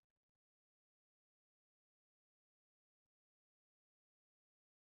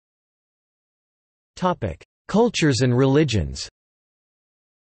 Cultures and religions.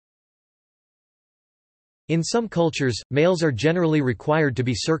 In some cultures, males are generally required to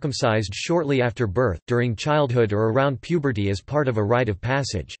be circumcised shortly after birth, during childhood or around puberty as part of a rite of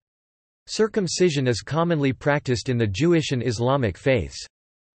passage. Circumcision is commonly practiced in the Jewish and Islamic faiths.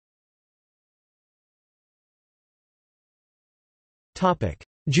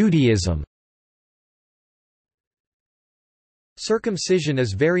 Judaism. Circumcision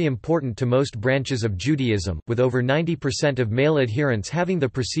is very important to most branches of Judaism, with over 90% of male adherents having the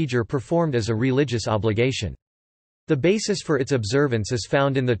procedure performed as a religious obligation. The basis for its observance is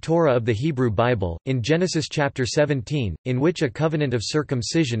found in the Torah of the Hebrew Bible, in Genesis chapter 17, in which a covenant of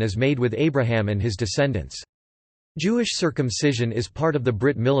circumcision is made with Abraham and his descendants. Jewish circumcision is part of the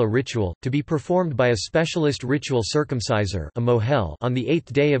Brit Milah ritual, to be performed by a specialist ritual circumciser, a mohel, on the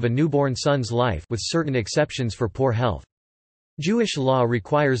 8th day of a newborn son's life, with certain exceptions for poor health. Jewish law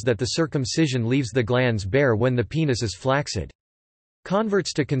requires that the circumcision leaves the glands bare when the penis is flaccid.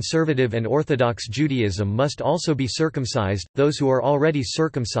 Converts to conservative and Orthodox Judaism must also be circumcised. Those who are already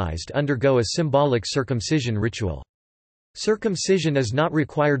circumcised undergo a symbolic circumcision ritual. Circumcision is not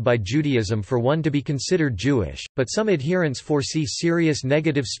required by Judaism for one to be considered Jewish, but some adherents foresee serious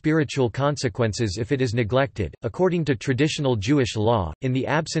negative spiritual consequences if it is neglected. According to traditional Jewish law, in the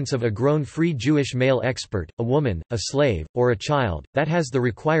absence of a grown free Jewish male expert, a woman, a slave, or a child, that has the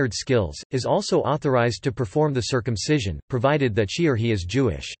required skills, is also authorized to perform the circumcision, provided that she or he is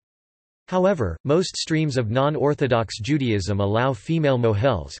Jewish. However, most streams of non-Orthodox Judaism allow female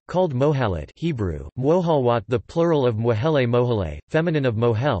mohels, called mohalat Hebrew, mwohalwat the plural of mohele mohale, feminine of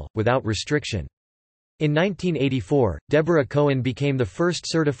mohel, without restriction. In 1984, Deborah Cohen became the first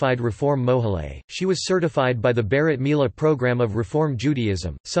certified Reform mohele. She was certified by the Brit Milah program of Reform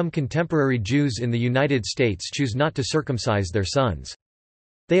Judaism. Some contemporary Jews in the United States choose not to circumcise their sons.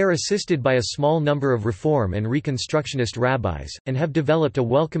 They are assisted by a small number of Reform and Reconstructionist rabbis, and have developed a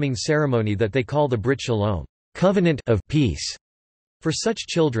welcoming ceremony that they call the Brit Shalom, covenant of peace. For such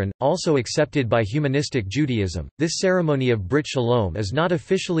children, also accepted by humanistic Judaism, this ceremony of Brit Shalom is not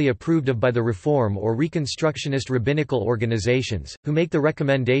officially approved of by the Reform or Reconstructionist rabbinical organizations, who make the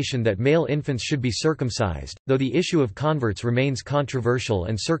recommendation that male infants should be circumcised, though the issue of converts remains controversial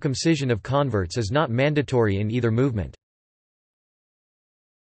and circumcision of converts is not mandatory in either movement.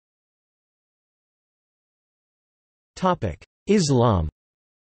 Islam.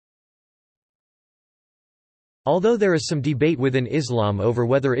 Although there is some debate within Islam over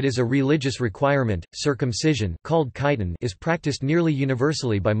whether it is a religious requirement, circumcision, called khitan, is practiced nearly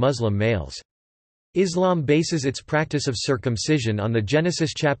universally by Muslim males. Islam bases its practice of circumcision on the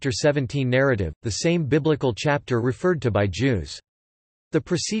Genesis chapter 17 narrative, the same biblical chapter referred to by Jews. The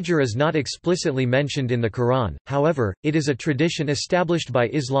procedure is not explicitly mentioned in the Quran, however, it is a tradition established by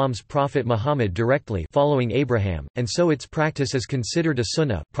Islam's prophet Muhammad directly following Abraham, and so its practice is considered a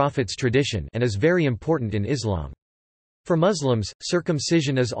sunnah prophet's tradition and is very important in Islam. For Muslims,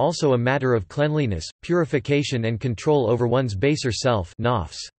 circumcision is also a matter of cleanliness, purification and control over one's baser self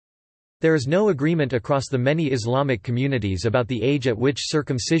nafs. There is no agreement across the many Islamic communities about the age at which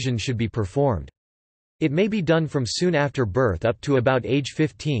circumcision should be performed. It may be done from soon after birth up to about age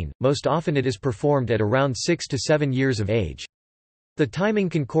 15, most often it is performed at around 6 to 7 years of age. The timing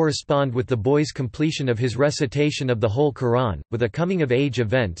can correspond with the boy's completion of his recitation of the whole Quran, with a coming-of-age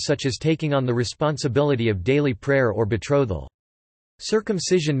event such as taking on the responsibility of daily prayer or betrothal.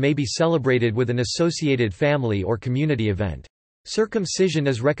 Circumcision may be celebrated with an associated family or community event. Circumcision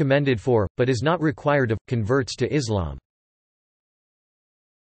is recommended for, but is not required of, converts to Islam.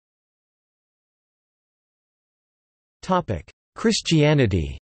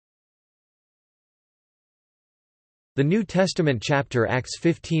 Christianity. The New Testament chapter Acts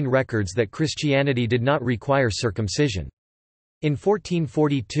 15 records that Christianity did not require circumcision. In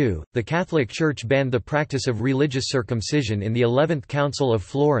 1442, the Catholic Church banned the practice of religious circumcision in the 11th Council of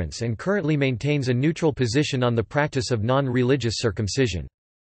Florence and currently maintains a neutral position on the practice of non-religious circumcision.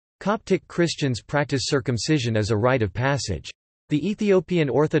 Coptic Christians practice circumcision as a rite of passage. The Ethiopian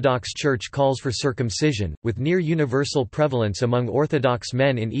Orthodox Church calls for circumcision, with near-universal prevalence among Orthodox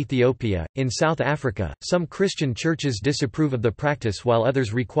men in Ethiopia. In South Africa, some Christian churches disapprove of the practice while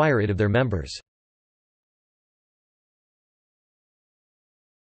others require it of their members.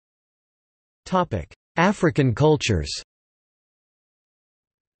 African cultures.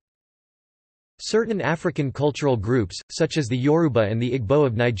 Certain African cultural groups, such as the Yoruba and the Igbo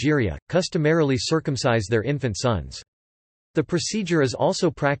of Nigeria, customarily circumcise their infant sons. The procedure is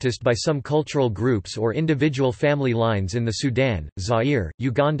also practiced by some cultural groups or individual family lines in the Sudan, Zaire,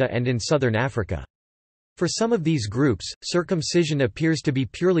 Uganda and in southern Africa. For some of these groups, circumcision appears to be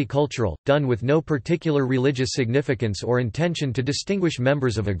purely cultural, done with no particular religious significance or intention to distinguish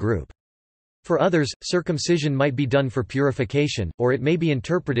members of a group. For others, circumcision might be done for purification, or it may be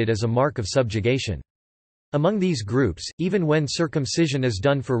interpreted as a mark of subjugation. Among these groups, even when circumcision is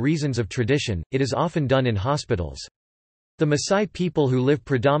done for reasons of tradition, it is often done in hospitals. The Maasai people who live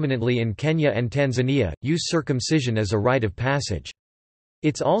predominantly in Kenya and Tanzania, use circumcision as a rite of passage.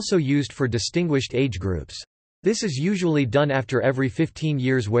 It's also used for distinguished age groups. This is usually done after every 15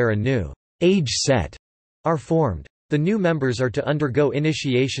 years where a new age set are formed. The new members are to undergo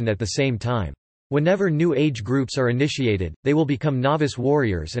initiation at the same time. Whenever new age groups are initiated, they will become novice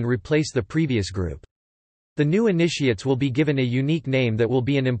warriors and replace the previous group. The new initiates will be given a unique name that will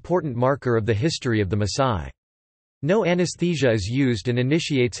be an important marker of the history of the Maasai. No anesthesia is used and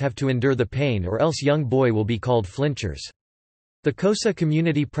initiates have to endure the pain or else young boy will be called flinchers. The Xhosa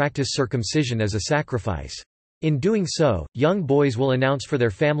community practice circumcision as a sacrifice. In doing so, young boys will announce for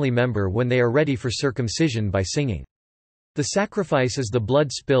their family member when they are ready for circumcision by singing. The sacrifice is the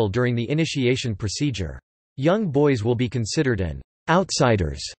blood spill during the initiation procedure. Young boys will be considered an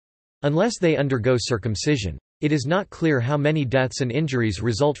outsiders unless they undergo circumcision. It is not clear how many deaths and injuries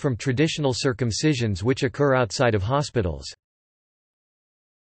result from traditional circumcisions which occur outside of hospitals.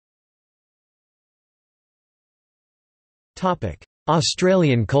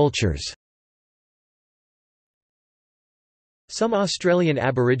 Australian cultures. Some Australian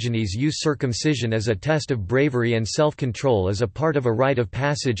Aborigines use circumcision as a test of bravery and self-control as a part of a rite of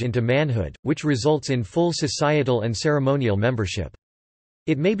passage into manhood, which results in full societal and ceremonial membership.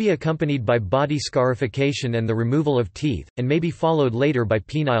 It may be accompanied by body scarification and the removal of teeth, and may be followed later by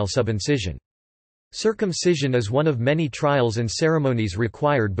penile subincision. Circumcision is one of many trials and ceremonies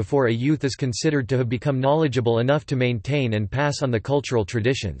required before a youth is considered to have become knowledgeable enough to maintain and pass on the cultural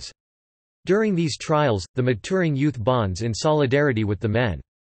traditions. During these trials, the maturing youth bonds in solidarity with the men.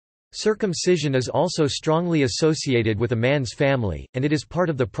 Circumcision is also strongly associated with a man's family, and it is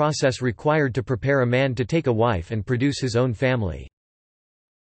part of the process required to prepare a man to take a wife and produce his own family.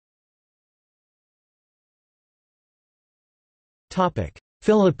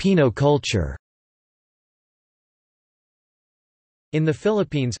 Filipino culture. In the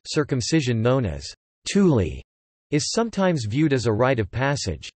Philippines, circumcision known as tuli is sometimes viewed as a rite of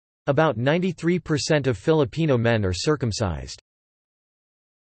passage. About 93% of Filipino men are circumcised.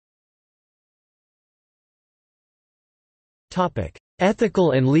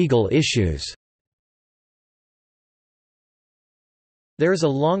 Ethical and legal issues. There is a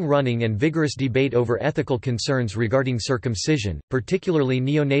long-running and vigorous debate over ethical concerns regarding circumcision, particularly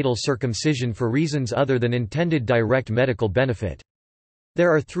neonatal circumcision for reasons other than intended direct medical benefit.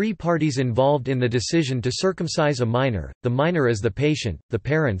 There are three parties involved in the decision to circumcise a minor. The minor is the patient, the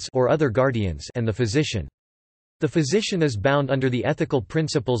parents or other guardians, and the physician. The physician is bound under the ethical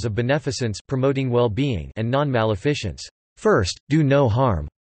principles of beneficence, promoting well-being, and non-maleficence, first, do no harm,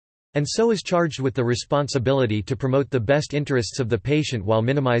 and so is charged with the responsibility to promote the best interests of the patient while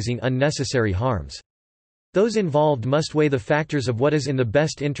minimizing unnecessary harms. Those involved must weigh the factors of what is in the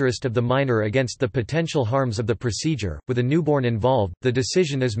best interest of the minor against the potential harms of the procedure. With a newborn involved, the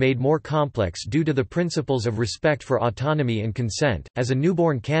decision is made more complex due to the principles of respect for autonomy and consent, as a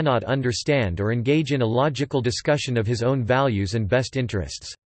newborn cannot understand or engage in a logical discussion of his own values and best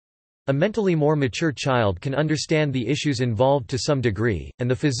interests. A mentally more mature child can understand the issues involved to some degree, and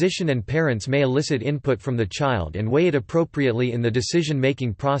the physician and parents may elicit input from the child and weigh it appropriately in the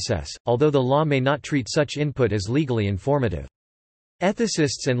decision-making process, although the law may not treat such input as legally informative.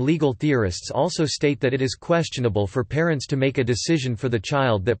 Ethicists and legal theorists also state that it is questionable for parents to make a decision for the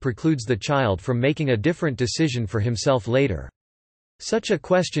child that precludes the child from making a different decision for himself later. Such a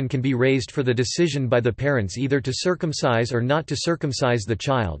question can be raised for the decision by the parents either to circumcise or not to circumcise the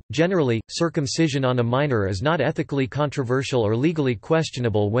child. Generally, circumcision on a minor is not ethically controversial or legally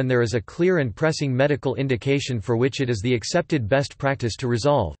questionable when there is a clear and pressing medical indication for which it is the accepted best practice to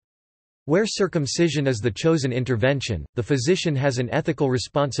resolve. Where circumcision is the chosen intervention, the physician has an ethical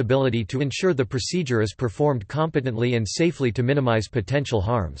responsibility to ensure the procedure is performed competently and safely to minimize potential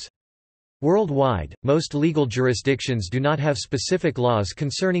harms. Worldwide, most legal jurisdictions do not have specific laws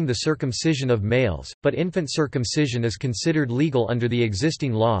concerning the circumcision of males, but infant circumcision is considered legal under the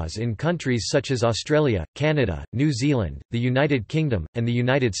existing laws in countries such as Australia, Canada, New Zealand, the United Kingdom, and the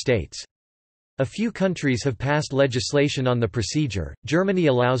United States. A few countries have passed legislation on the procedure. Germany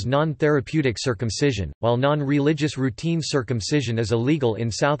allows non-therapeutic circumcision, while non-religious routine circumcision is illegal in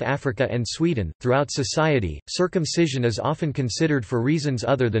South Africa and Sweden. Throughout society, circumcision is often considered for reasons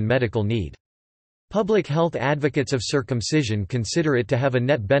other than medical need. Public health advocates of circumcision consider it to have a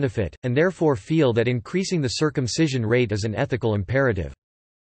net benefit, and therefore feel that increasing the circumcision rate is an ethical imperative.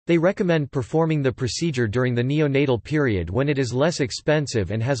 They recommend performing the procedure during the neonatal period when it is less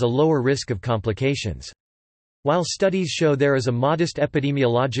expensive and has a lower risk of complications. While studies show there is a modest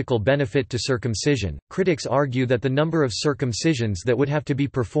epidemiological benefit to circumcision, critics argue that the number of circumcisions that would have to be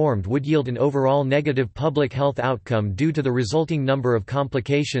performed would yield an overall negative public health outcome due to the resulting number of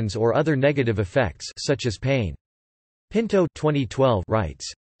complications or other negative effects such as pain. Pinto 2012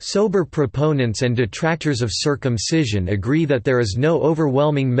 writes, "Sober proponents and detractors of circumcision agree that there is no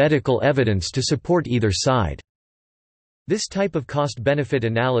overwhelming medical evidence to support either side." This type of cost-benefit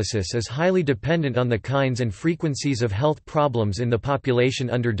analysis is highly dependent on the kinds and frequencies of health problems in the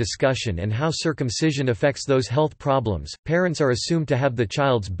population under discussion and how circumcision affects those health problems. Parents are assumed to have the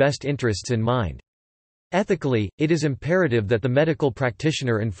child's best interests in mind. Ethically, it is imperative that the medical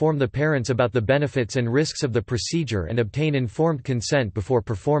practitioner inform the parents about the benefits and risks of the procedure and obtain informed consent before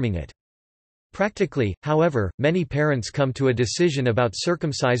performing it. Practically, however, many parents come to a decision about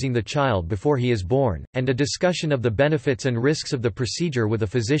circumcising the child before he is born, and a discussion of the benefits and risks of the procedure with a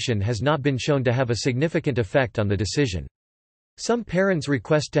physician has not been shown to have a significant effect on the decision. Some parents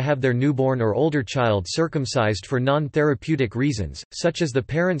request to have their newborn or older child circumcised for non-therapeutic reasons, such as the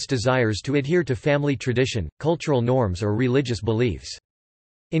parent's desires to adhere to family tradition, cultural norms or religious beliefs.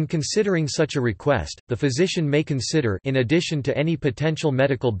 In considering such a request, the physician may consider, in addition to any potential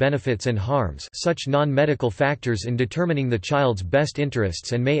medical benefits and harms, such non-medical factors in determining the child's best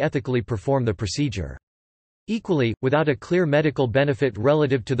interests and may ethically perform the procedure. Equally, without a clear medical benefit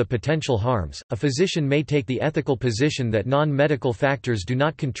relative to the potential harms, a physician may take the ethical position that non-medical factors do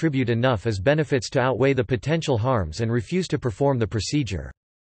not contribute enough as benefits to outweigh the potential harms and refuse to perform the procedure.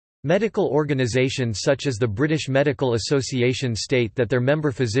 Medical organisations such as the British Medical Association state that their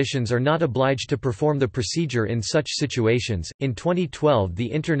member physicians are not obliged to perform the procedure in such situations. In 2012, the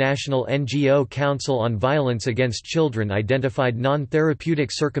International NGO Council on Violence Against Children identified non-therapeutic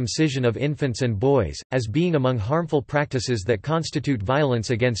circumcision of infants and boys as being among harmful practices that constitute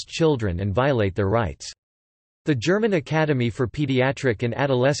violence against children and violate their rights. The German Academy for Pediatric and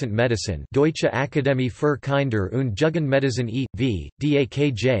Adolescent Medicine Deutsche Akademie für Kinder- und Jugendmedizin e.V.,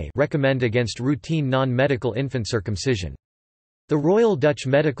 DAKJ recommend against routine non-medical infant circumcision. The Royal Dutch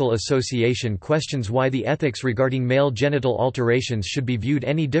Medical Association questions why the ethics regarding male genital alterations should be viewed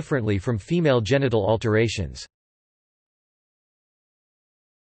any differently from female genital alterations.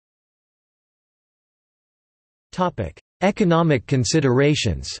 Economic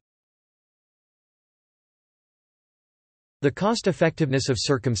considerations. The cost-effectiveness of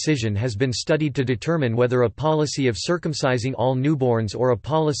circumcision has been studied to determine whether a policy of circumcising all newborns or a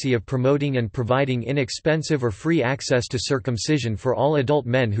policy of promoting and providing inexpensive or free access to circumcision for all adult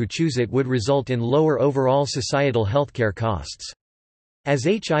men who choose it would result in lower overall societal healthcare costs. As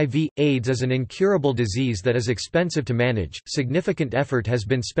HIV/AIDS is an incurable disease that is expensive to manage, significant effort has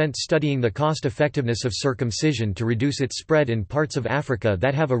been spent studying the cost-effectiveness of circumcision to reduce its spread in parts of Africa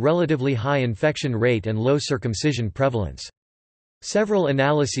that have a relatively high infection rate and low circumcision prevalence. Several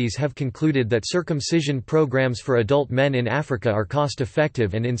analyses have concluded that circumcision programs for adult men in Africa are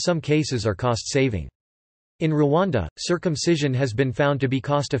cost-effective and in some cases are cost-saving. In Rwanda, circumcision has been found to be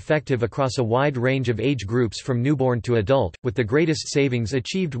cost-effective across a wide range of age groups from newborn to adult, with the greatest savings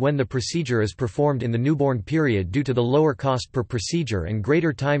achieved when the procedure is performed in the newborn period due to the lower cost per procedure and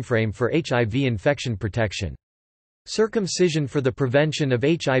greater timeframe for HIV infection protection. Circumcision for the prevention of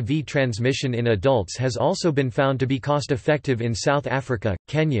HIV transmission in adults has also been found to be cost-effective in South Africa,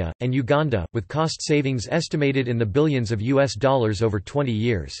 Kenya, and Uganda, with cost savings estimated in the billions of US dollars over 20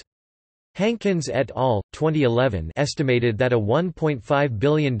 years. Hankins et al. 2011 estimated that a $1.5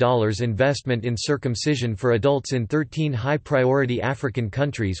 billion investment in circumcision for adults in 13 high-priority African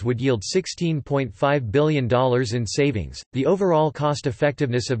countries would yield $16.5 billion in savings. The overall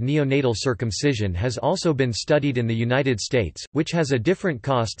cost-effectiveness of neonatal circumcision has also been studied in the United States, which has a different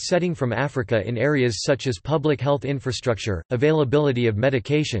cost setting from Africa in areas such as public health infrastructure, availability of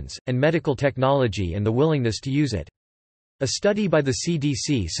medications, and medical technology and the willingness to use it. A study by the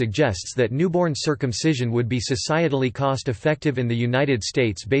CDC suggests that newborn circumcision would be societally cost-effective in the United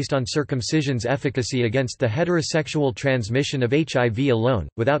States based on circumcision's efficacy against the heterosexual transmission of HIV alone,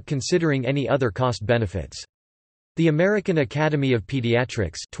 without considering any other cost benefits. The American Academy of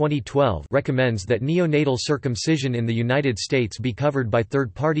Pediatrics 2012 recommends that neonatal circumcision in the United States be covered by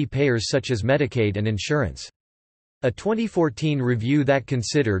third-party payers such as Medicaid and insurance. A 2014 review that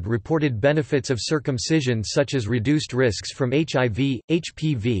considered reported benefits of circumcision such as reduced risks from HIV,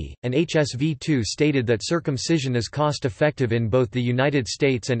 HPV, and HSV-2 stated that circumcision is cost-effective in both the United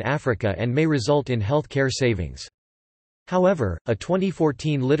States and Africa and may result in health care savings. However, a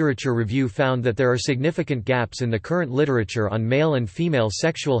 2014 literature review found that there are significant gaps in the current literature on male and female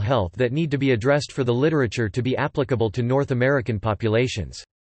sexual health that need to be addressed for the literature to be applicable to North American populations.